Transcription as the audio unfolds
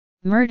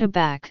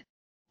Murtabak,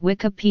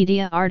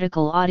 Wikipedia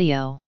article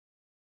audio.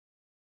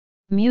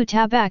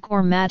 Murtabak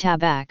or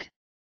Murtabak,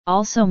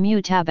 also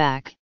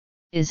Murtabak,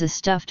 is a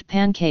stuffed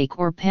pancake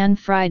or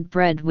pan-fried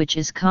bread which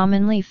is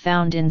commonly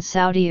found in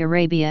Saudi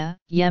Arabia,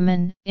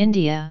 Yemen,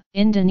 India,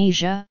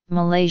 Indonesia,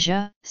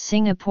 Malaysia,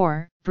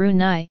 Singapore,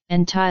 Brunei,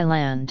 and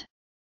Thailand.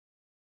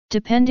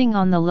 Depending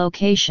on the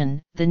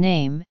location, the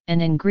name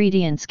and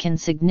ingredients can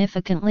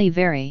significantly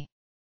vary.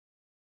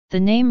 The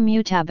name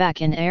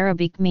Murtabak in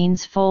Arabic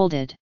means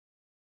folded.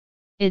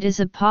 It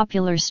is a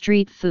popular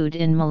street food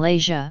in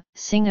Malaysia,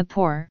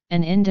 Singapore,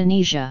 and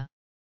Indonesia.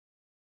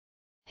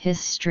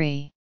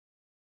 History.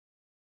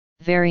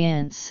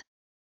 Variants: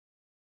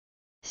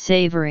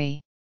 savory,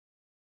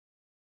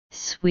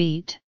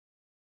 sweet.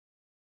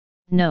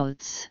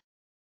 Notes: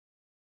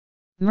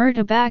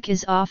 Murtabak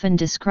is often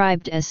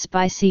described as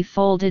spicy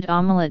folded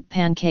omelette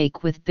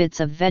pancake with bits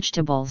of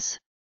vegetables.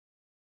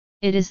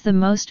 It is the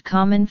most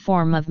common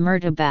form of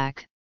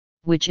murtabak,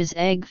 which is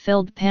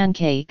egg-filled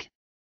pancake,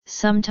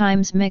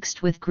 sometimes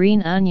mixed with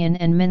green onion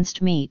and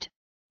minced meat,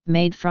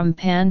 made from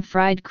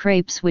pan-fried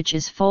crepes which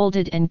is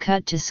folded and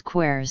cut to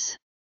squares.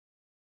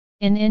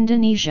 In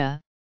Indonesia,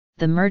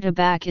 the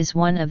murtabak is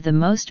one of the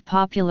most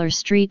popular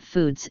street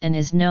foods and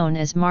is known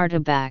as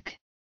martabak.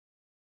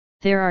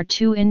 There are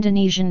two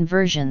Indonesian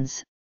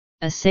versions,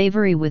 a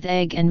savory with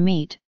egg and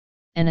meat,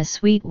 and a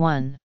sweet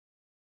one.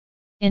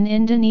 In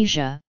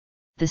Indonesia,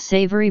 the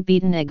savory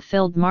beaten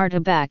egg-filled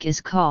martabak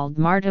is called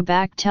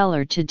martabak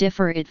telur to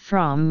differ it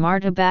from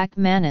martabak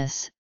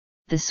manis,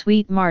 the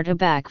sweet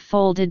martabak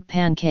folded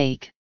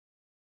pancake.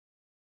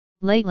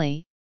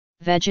 Lately,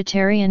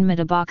 vegetarian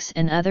murtabaks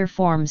and other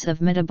forms of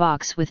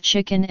murtabaks with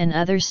chicken and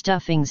other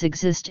stuffings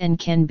exist and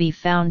can be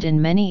found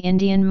in many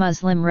Indian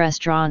Muslim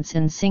restaurants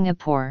in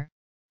Singapore.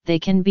 They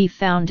can be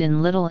found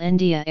in Little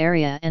India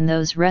area and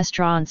those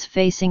restaurants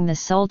facing the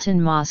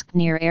Sultan Mosque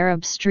near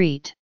Arab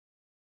Street.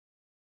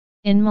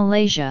 In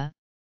Malaysia,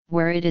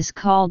 where it is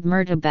called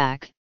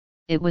murtabak,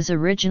 it was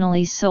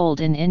originally sold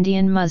in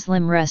Indian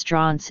Muslim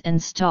restaurants and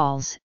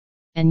stalls,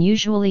 and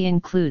usually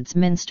includes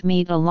minced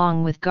meat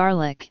along with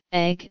garlic,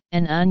 egg,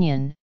 and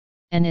onion,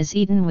 and is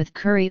eaten with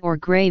curry or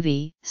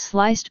gravy,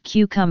 sliced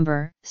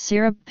cucumber,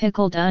 syrup,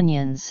 pickled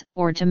onions,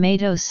 or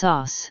tomato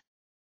sauce.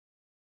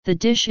 The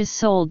dish is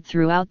sold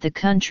throughout the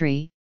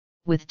country,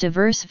 with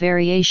diverse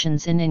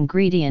variations in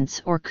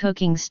ingredients or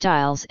cooking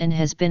styles, and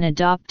has been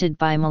adopted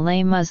by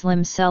Malay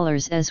Muslim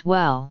sellers as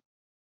well.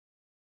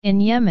 In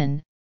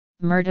Yemen,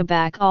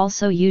 murtabak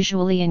also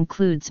usually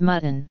includes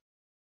mutton.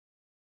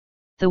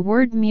 The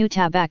word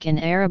murtabak in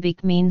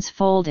Arabic means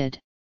folded.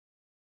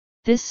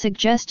 This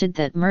suggested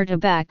that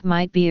murtabak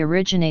might be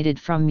originated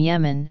from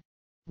Yemen,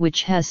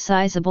 which has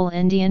sizable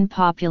Indian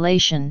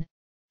population.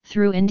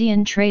 Through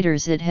Indian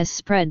traders it has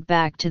spread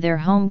back to their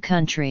home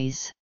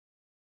countries.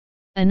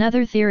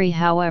 Another theory,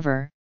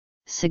 however,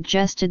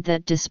 suggested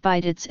that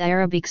despite its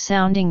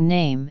Arabic-sounding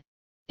name,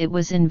 it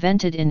was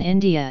invented in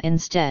India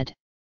instead.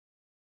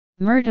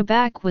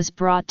 Murtabak was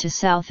brought to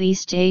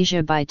Southeast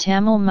Asia by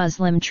Tamil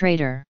Muslim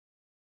trader.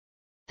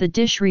 The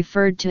dish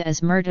referred to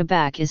as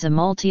murtabak is a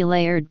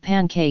multi-layered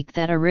pancake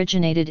that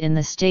originated in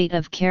the state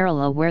of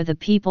Kerala, where the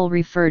people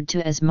referred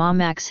to as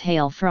Mamaks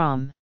hail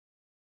from.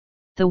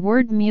 The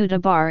word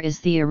murtabak is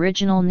the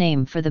original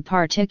name for the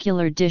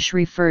particular dish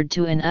referred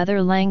to in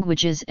other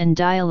languages and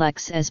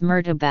dialects as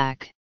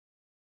murtabak.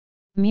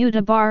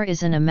 Murtabak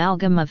is an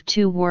amalgam of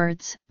two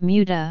words,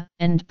 muta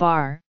and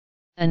bar,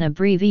 an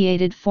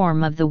abbreviated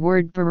form of the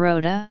word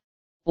barota,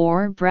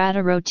 or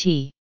brata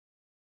roti.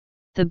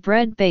 The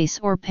bread base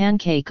or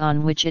pancake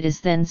on which it is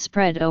then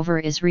spread over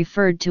is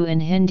referred to in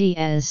Hindi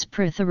as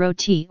prtha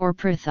roti or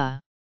prtha.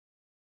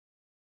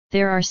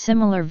 There are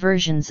similar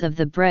versions of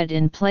the bread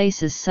in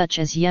places such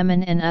as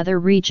Yemen and other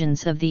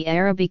regions of the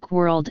Arabic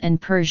world and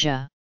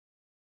Persia.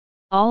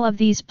 All of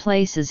these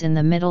places in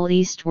the Middle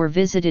East were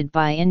visited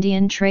by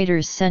Indian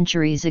traders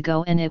centuries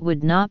ago, and it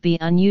would not be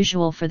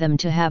unusual for them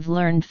to have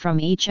learned from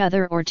each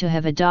other or to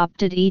have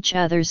adopted each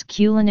other's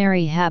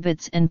culinary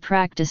habits and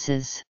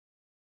practices.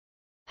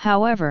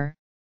 However,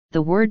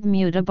 the word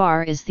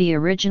murtabak is the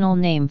original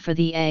name for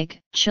the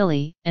egg,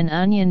 chili, and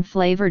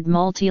onion-flavored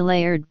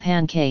multi-layered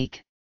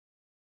pancake.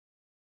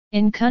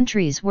 In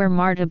countries where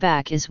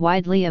murtabak is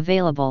widely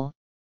available,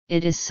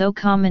 it is so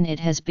common it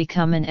has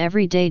become an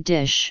everyday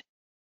dish.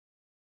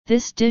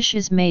 This dish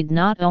is made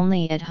not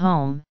only at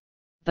home,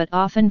 but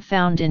often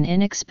found in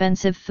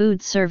inexpensive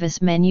food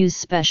service menus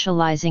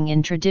specializing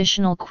in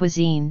traditional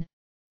cuisine,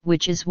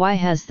 which is why it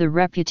has the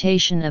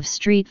reputation of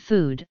street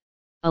food,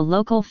 a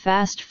local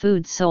fast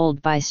food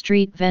sold by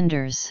street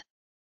vendors.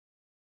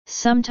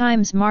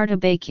 Sometimes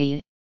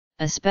murtabaki,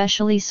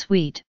 especially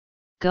sweet,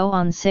 go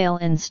on sale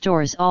in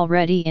stores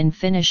already in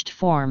finished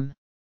form.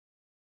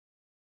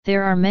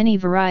 There are many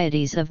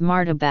varieties of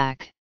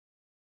murtabak.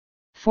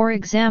 For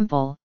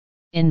example,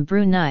 in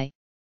Brunei,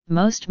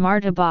 most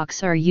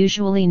murtabaks are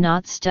usually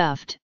not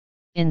stuffed,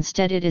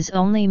 instead it is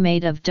only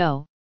made of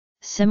dough,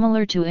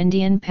 similar to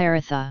Indian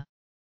paratha.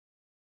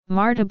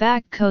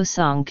 Murtabak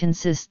kosong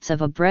consists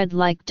of a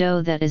bread-like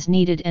dough that is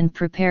kneaded and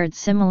prepared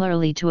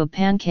similarly to a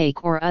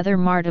pancake or other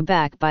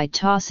murtabak by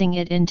tossing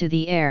it into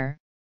the air,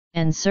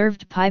 and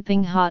served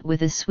piping hot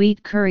with a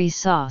sweet curry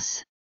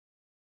sauce.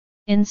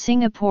 In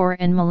Singapore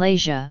and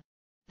Malaysia,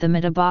 the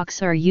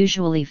murtabaks are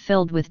usually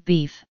filled with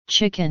beef,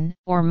 chicken,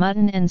 or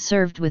mutton and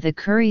served with a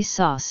curry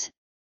sauce,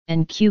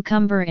 and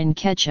cucumber and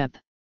ketchup.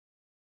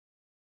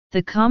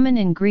 The common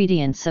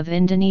ingredients of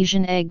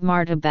Indonesian egg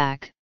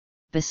murtabak,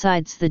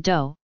 besides the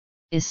dough,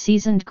 is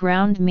seasoned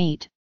ground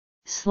meat,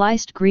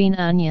 sliced green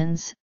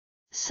onions,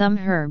 some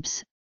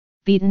herbs,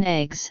 beaten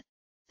eggs,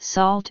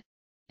 salt,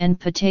 and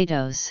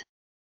potatoes.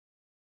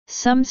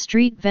 Some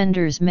street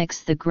vendors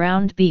mix the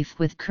ground beef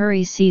with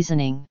curry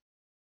seasoning.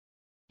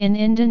 In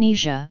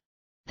Indonesia,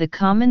 the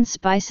common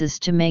spices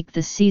to make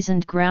the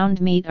seasoned ground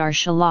meat are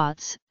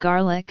shallots,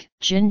 garlic,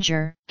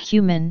 ginger,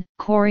 cumin,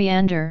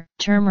 coriander,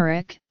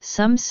 turmeric,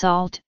 some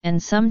salt,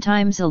 and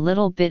sometimes a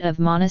little bit of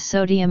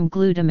monosodium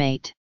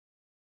glutamate.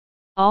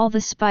 All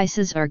the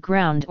spices are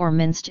ground or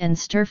minced and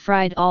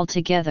stir-fried all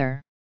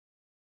together.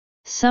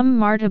 Some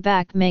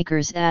murtabak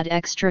makers add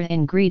extra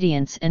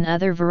ingredients and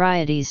other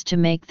varieties to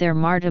make their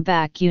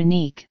murtabak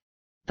unique,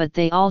 but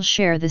they all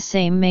share the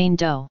same main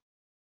dough.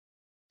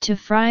 To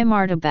fry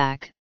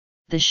murtabak,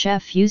 the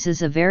chef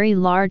uses a very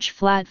large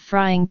flat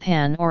frying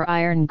pan or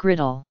iron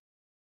griddle.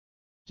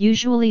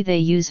 Usually they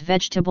use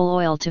vegetable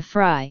oil to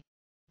fry,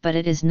 but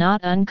it is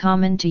not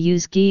uncommon to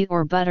use ghee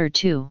or butter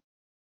too.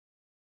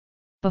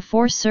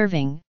 Before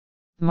serving,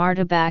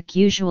 murtabak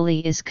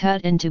usually is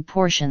cut into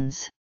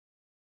portions.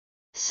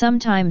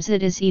 Sometimes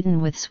it is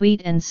eaten with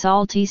sweet and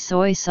salty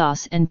soy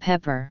sauce and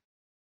pepper.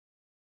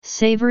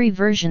 Savory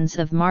versions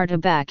of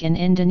murtabak in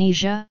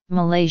Indonesia,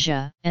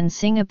 Malaysia, and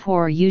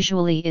Singapore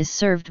usually is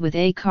served with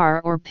acar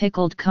or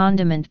pickled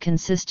condiment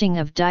consisting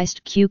of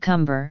diced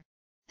cucumber,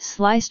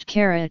 sliced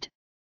carrot,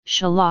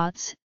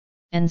 shallots,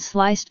 and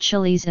sliced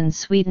chilies and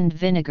sweetened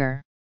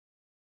vinegar.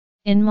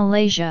 In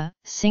Malaysia,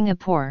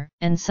 Singapore,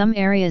 and some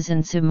areas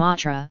in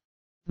Sumatra,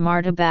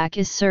 murtabak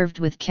is served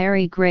with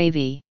kari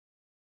gravy.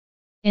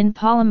 In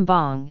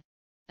Palembang,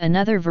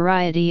 another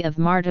variety of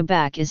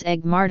murtabak is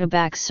egg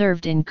murtabak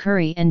served in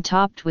curry and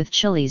topped with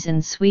chilies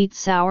and sweet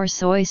sour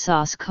soy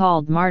sauce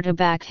called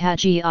Murtabak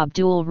Haji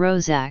Abdul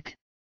Rozak,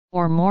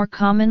 or more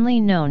commonly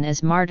known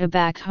as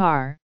Murtabak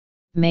Har,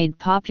 made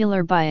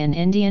popular by an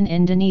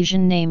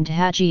Indian-Indonesian named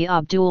Haji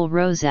Abdul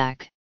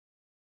Rozak.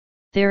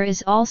 There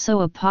is also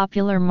a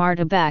popular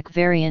murtabak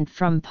variant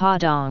from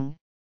Padang,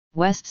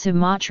 West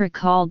Sumatra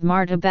called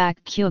Murtabak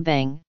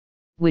Kubang,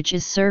 which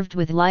is served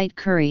with light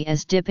curry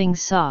as dipping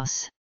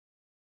sauce.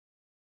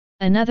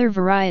 Another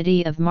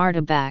variety of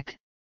murtabak,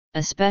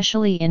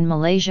 especially in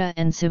Malaysia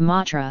and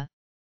Sumatra,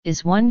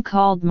 is one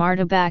called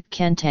Murtabak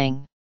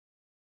Kentang.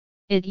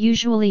 It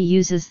usually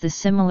uses the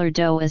similar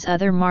dough as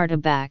other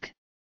murtabak,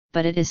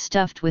 but it is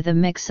stuffed with a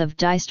mix of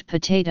diced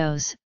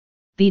potatoes,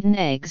 beaten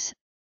eggs,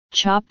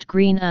 chopped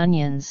green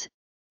onions,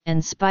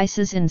 and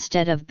spices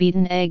instead of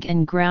beaten egg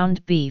and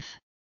ground beef.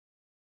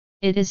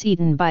 It is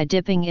eaten by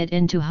dipping it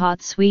into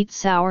hot sweet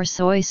sour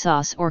soy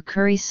sauce or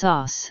curry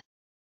sauce.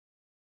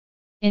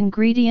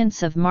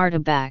 Ingredients of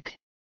murtabak.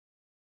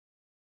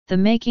 The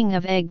making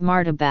of egg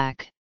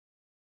murtabak.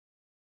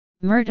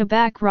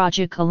 Murtabak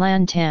Raja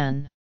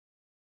Kelantan.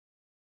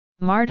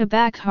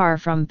 Murtabak Har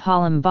from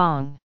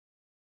Palembang.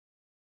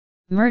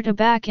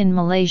 Murtabak in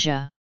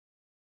Malaysia.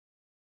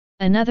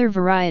 Another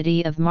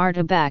variety of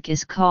murtabak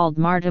is called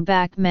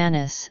Murtabak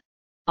Manis,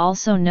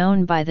 also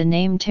known by the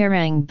name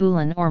Terang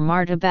Bulan or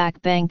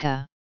Murtabak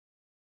Bangka.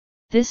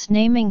 This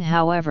naming,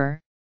 however,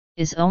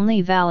 is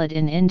only valid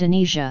in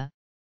Indonesia,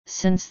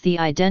 since the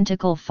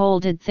identical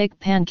folded thick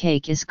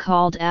pancake is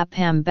called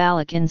Apam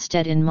Balak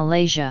instead in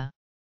Malaysia.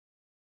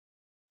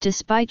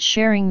 Despite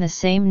sharing the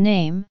same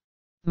name,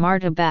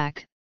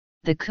 murtabak,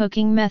 the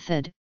cooking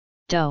method,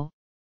 dough,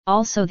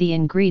 also the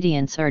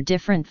ingredients are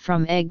different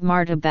from egg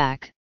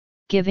murtabak,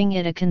 giving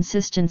it a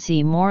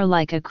consistency more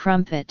like a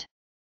crumpet.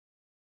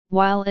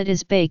 While it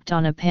is baked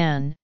on a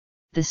pan,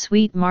 the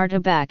sweet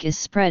murtabak is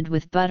spread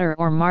with butter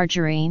or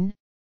margarine,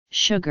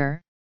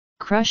 sugar,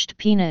 crushed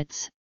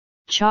peanuts,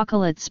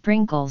 chocolate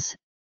sprinkles,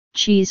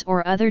 cheese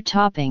or other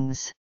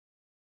toppings.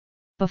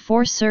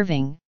 Before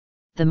serving,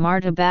 the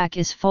murtabak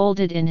is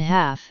folded in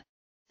half,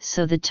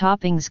 so the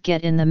toppings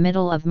get in the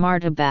middle of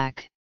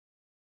murtabak.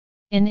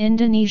 In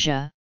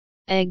Indonesia,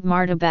 egg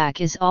murtabak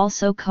is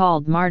also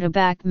called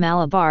Murtabak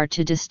Malabar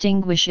to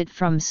distinguish it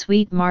from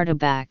sweet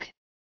murtabak.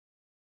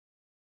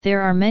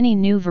 There are many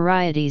new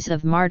varieties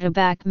of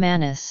Murtabak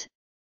Manis,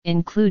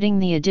 including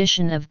the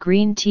addition of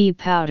green tea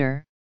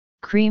powder,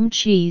 cream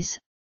cheese,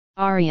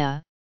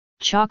 Arya,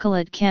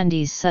 chocolate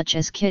candies such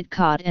as Kit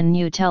Kat and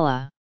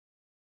Nutella.